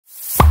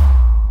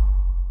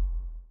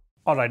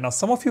Alright, now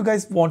some of you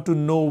guys want to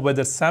know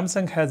whether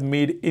Samsung has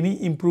made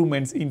any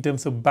improvements in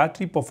terms of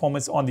battery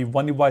performance on the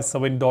One UI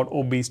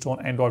 7.0 based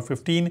on Android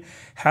 15.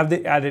 Have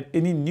they added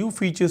any new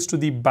features to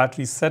the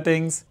battery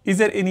settings? Is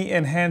there any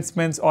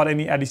enhancements or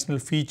any additional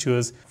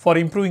features for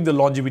improving the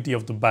longevity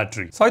of the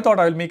battery? So I thought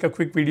I will make a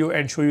quick video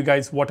and show you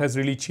guys what has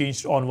really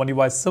changed on One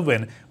UI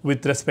 7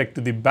 with respect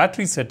to the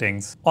battery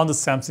settings on the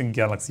Samsung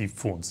Galaxy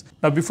phones.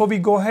 Now before we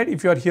go ahead,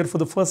 if you are here for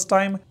the first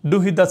time, do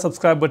hit that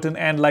subscribe button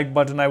and like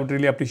button. I would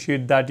really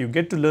appreciate that. You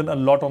get to learn a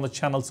lot on the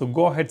channel, so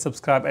go ahead,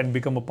 subscribe and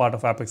become a part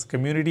of Apex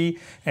community.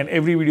 And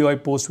every video I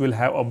post will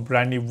have a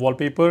brand new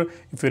wallpaper.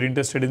 If you're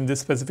interested in this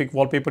specific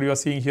wallpaper you are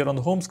seeing here on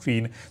the home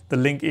screen, the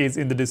link is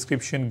in the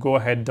description. Go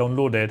ahead,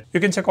 download it.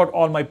 You can check out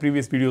all my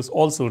previous videos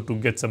also to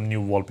get some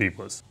new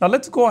wallpapers. Now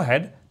let's go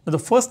ahead. Now, the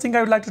first thing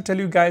I would like to tell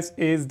you guys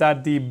is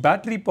that the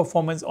battery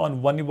performance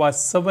on One UI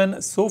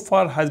 7 so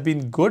far has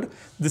been good.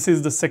 This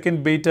is the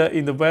second beta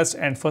in the West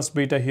and first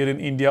beta here in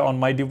India on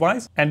my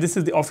device. And this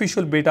is the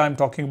official beta I'm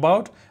talking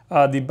about.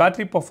 The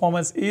battery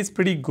performance is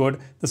pretty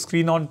good. The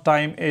screen on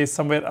time is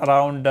somewhere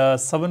around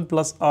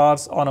 7+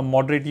 hours on a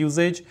moderate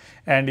usage.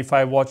 And if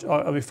I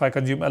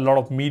consume a lot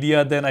of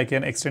media, then I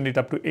can extend it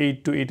up to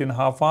 8 to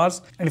 8.5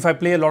 hours. And if I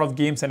play a lot of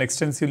games and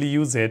extensively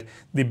use it,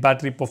 the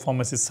battery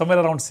performance is somewhere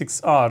around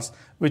 6 hours,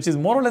 which is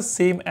more or less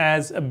same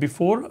as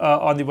before.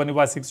 On the One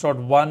UI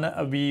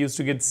 6.1, we used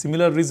to get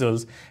similar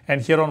results.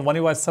 And here on One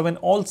UI 7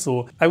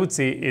 also, I would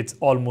say it's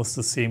almost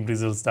the same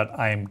results that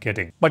I am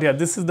getting. But yeah,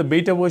 this is the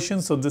beta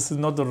version, so this is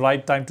not the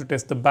right time to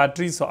test the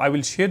battery. So I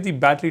will share the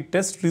battery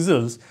test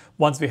results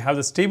once we have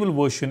the stable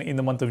version in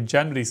the month of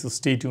January. So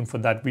stay tuned for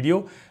that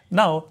video.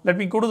 Now, let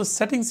me go to the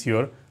settings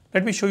here.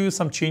 Let me show you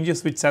some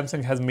changes which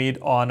Samsung has made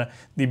on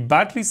the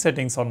battery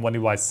settings on One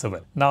UI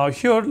 7. Now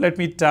here, let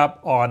me tap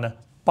on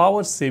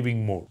power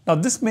saving mode. Now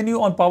this menu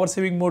on power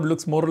saving mode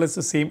looks more or less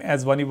the same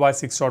as One UI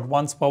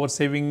 6.1's power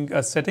saving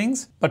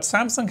settings, but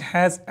Samsung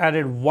has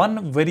added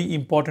one very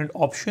important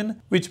option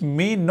which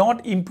may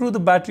not improve the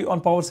battery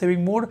on power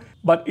saving mode,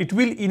 but it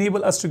will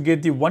enable us to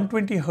get the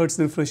 120Hz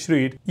refresh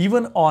rate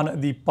even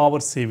on the power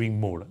saving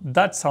mode.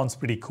 That sounds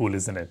pretty cool,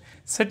 isn't it?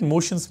 Set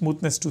motion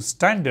smoothness to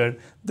standard.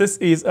 This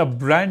is a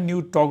brand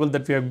new toggle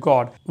that we have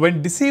got.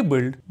 When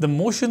disabled, the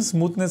motion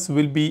smoothness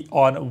will be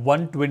on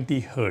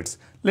 120Hz.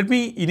 Let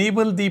me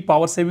enable the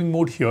power saving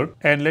mode here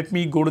and let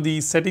me go to the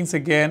settings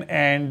again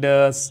and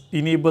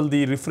enable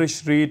the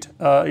refresh rate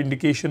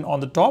indication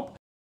on the top.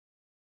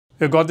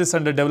 We've got this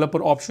under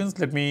developer options.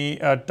 Let me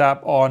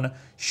tap on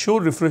show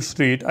refresh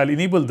rate. I'll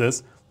enable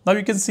this. Now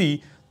you can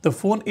see the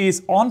phone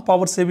is on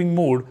power saving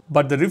mode,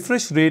 but the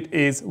refresh rate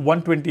is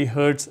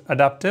 120Hz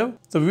adaptive.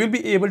 So we will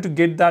be able to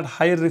get that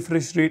higher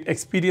refresh rate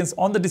experience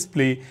on the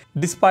display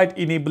despite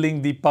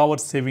enabling the power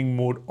saving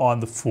mode on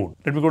the phone.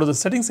 Let me go to the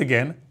settings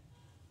again.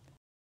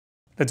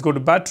 Let's go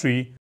to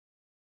battery,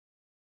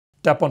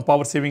 tap on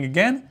power saving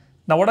again.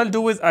 Now what I'll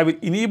do is I will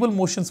enable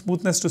motion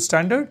smoothness to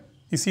standard.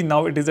 You see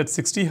now it is at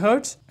 60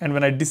 Hz, and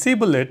when I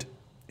disable it,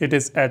 it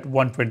is at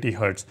 120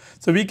 Hz.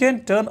 So we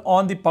can turn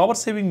on the power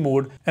saving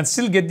mode and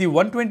still get the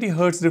 120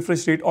 Hz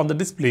refresh rate on the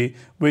display,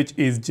 which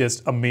is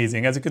just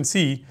amazing. As you can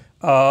see,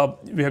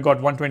 we have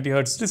got 120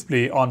 Hz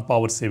display on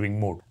power saving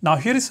mode. Now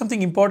here is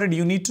something important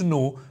you need to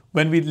know.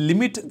 When we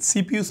limit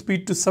CPU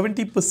speed to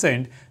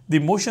 70%, the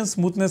motion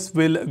smoothness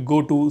will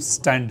go to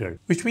standard,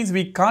 which means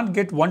we can't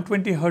get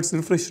 120 Hz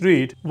refresh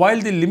rate while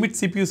the limit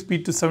CPU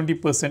speed to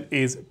 70%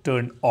 is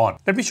turned on.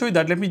 Let me show you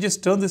that. Let me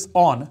just turn this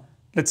on.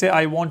 Let's say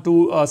I want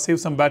to save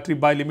some battery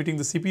by limiting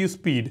the CPU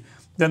speed,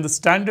 then the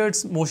standard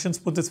motion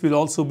smoothness will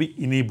also be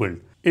enabled.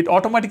 It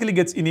automatically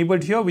gets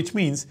enabled here, which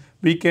means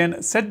we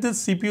can set the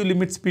CPU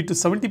limit speed to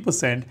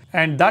 70%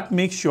 and that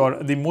makes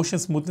sure the motion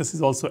smoothness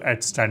is also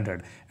at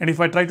standard. And if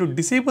I try to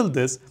disable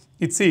this,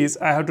 it says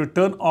I have to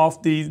turn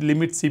off the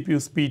limit CPU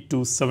speed to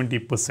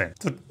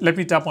 70%. So let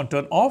me tap on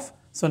turn off.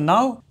 So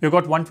now we've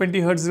got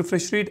 120 Hz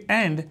refresh rate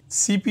and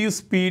CPU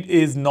speed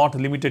is not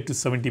limited to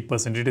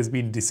 70%. It has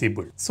been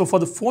disabled. So for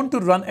the phone to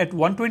run at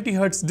 120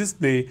 Hz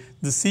display,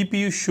 the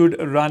CPU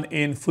should run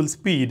in full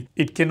speed.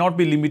 It cannot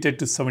be limited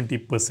to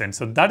 70%.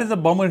 So that is a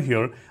bummer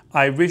here.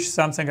 I wish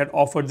Samsung had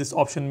offered this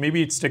option.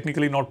 Maybe it's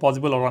technically not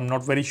possible, or I'm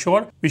not very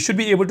sure. We should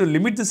be able to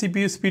limit the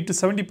CPU speed to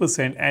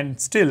 70%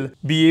 and still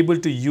be able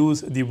to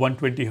use the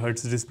 120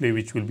 Hz display,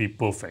 which will be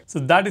perfect. So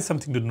that is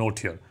something to note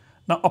here.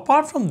 Now,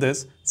 apart from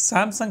this,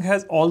 Samsung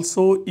has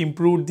also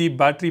improved the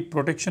battery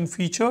protection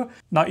feature.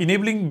 Now,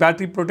 enabling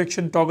battery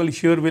protection toggle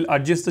here will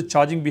adjust the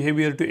charging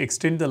behavior to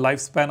extend the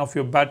lifespan of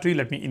your battery.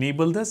 Let me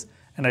enable this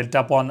and I'll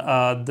tap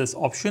on this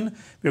option.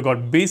 We've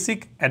got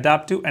basic,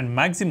 adaptive and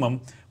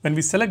maximum. When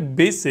we select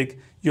basic,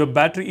 your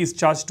battery is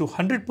charged to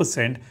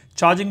 100%.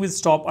 charging will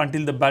stop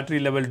until the battery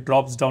level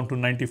drops down to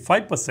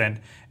 95%,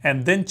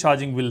 and then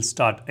charging will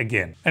start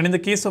again. And in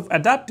the case of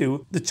adaptive,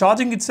 the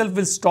charging itself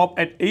will stop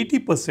at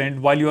 80%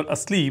 while you are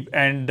asleep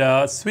and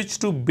switch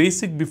to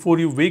basic before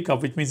you wake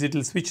up, which means it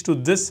will switch to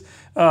this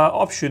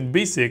option,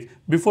 basic,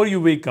 before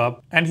you wake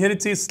up. And here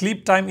it says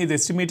sleep time is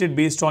estimated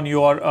based on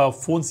your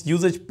phone's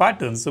usage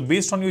patterns. So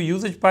based on your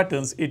usage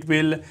patterns, it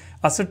will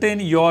ascertain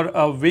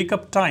your wake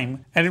up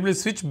time and it will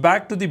switch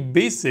back to the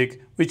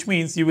basic, which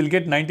means you will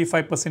get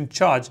 95%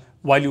 charge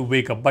while you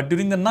wake up. But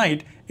during the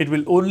night, it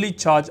will only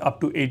charge up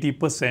to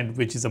 80%,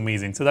 which is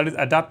amazing. So that is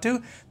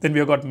adaptive. Then we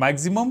have got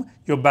maximum.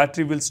 Your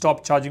battery will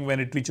stop charging when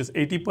it reaches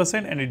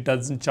 80% and it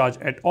doesn't charge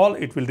at all.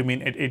 It will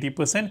remain at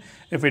 80%.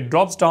 If it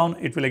drops down,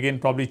 it will again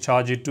probably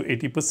charge it to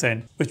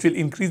 80%, which will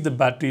increase the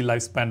battery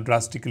lifespan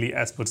drastically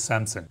as per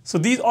Samsung. So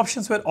these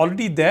options were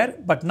already there,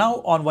 but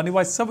now on One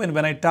UI 7,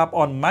 when I tap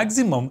on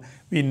maximum,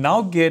 we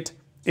now get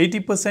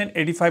 80%,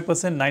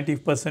 85%,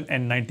 90%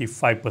 and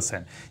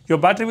 95%. Your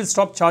battery will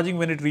stop charging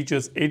when it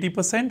reaches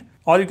 80%,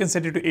 or you can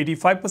set it to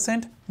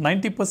 85%,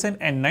 90%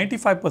 and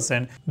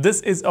 95%.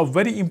 This is a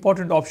very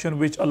important option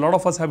which a lot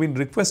of us have been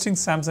requesting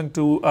Samsung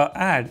to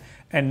add,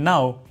 and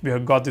now we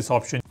have got this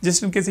option.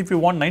 Just in case if you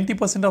want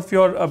 90% of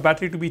your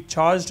battery to be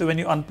charged when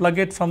you unplug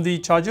it from the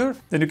charger,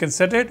 then you can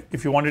set it.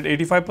 If you wanted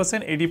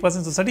 85%,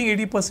 80%, so setting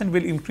 80%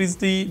 will increase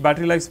the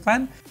battery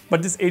lifespan,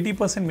 but this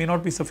 80% may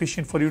not be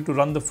sufficient for you to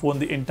run the phone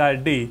the entire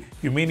day.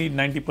 You may need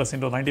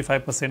 90% or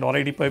 95% or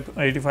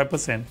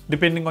 85%.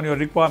 Depending on your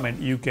requirement,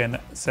 you can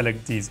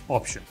select these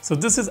options. So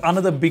this is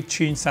another big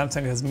change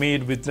Samsung has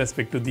made with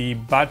respect to the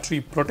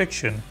battery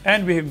protection,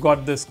 and we have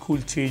got this cool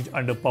change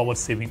under power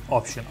saving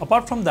option.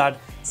 Apart from that,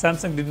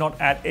 Samsung did not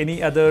add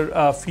any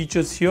other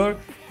features here,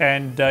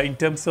 and in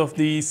terms of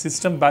the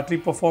system battery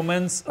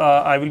performance,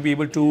 I will be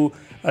able to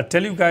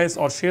tell you guys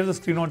or share the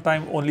screen on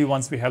time only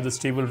once we have the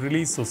stable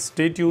release. So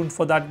stay tuned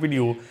for that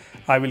video.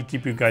 I will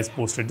keep you guys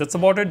posted. That's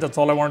about it. That's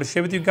all I wanted to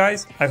share with you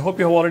guys. I hope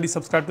you have already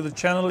subscribed to the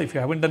channel. If you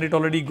haven't done it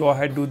already, go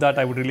ahead, do that.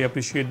 I would really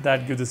appreciate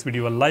that. Give this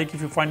video a like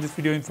if you find this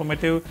video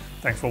informative.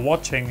 Thanks for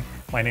watching.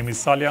 My name is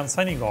Salyan,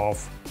 signing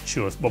off.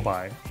 Cheers.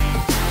 Bye-bye.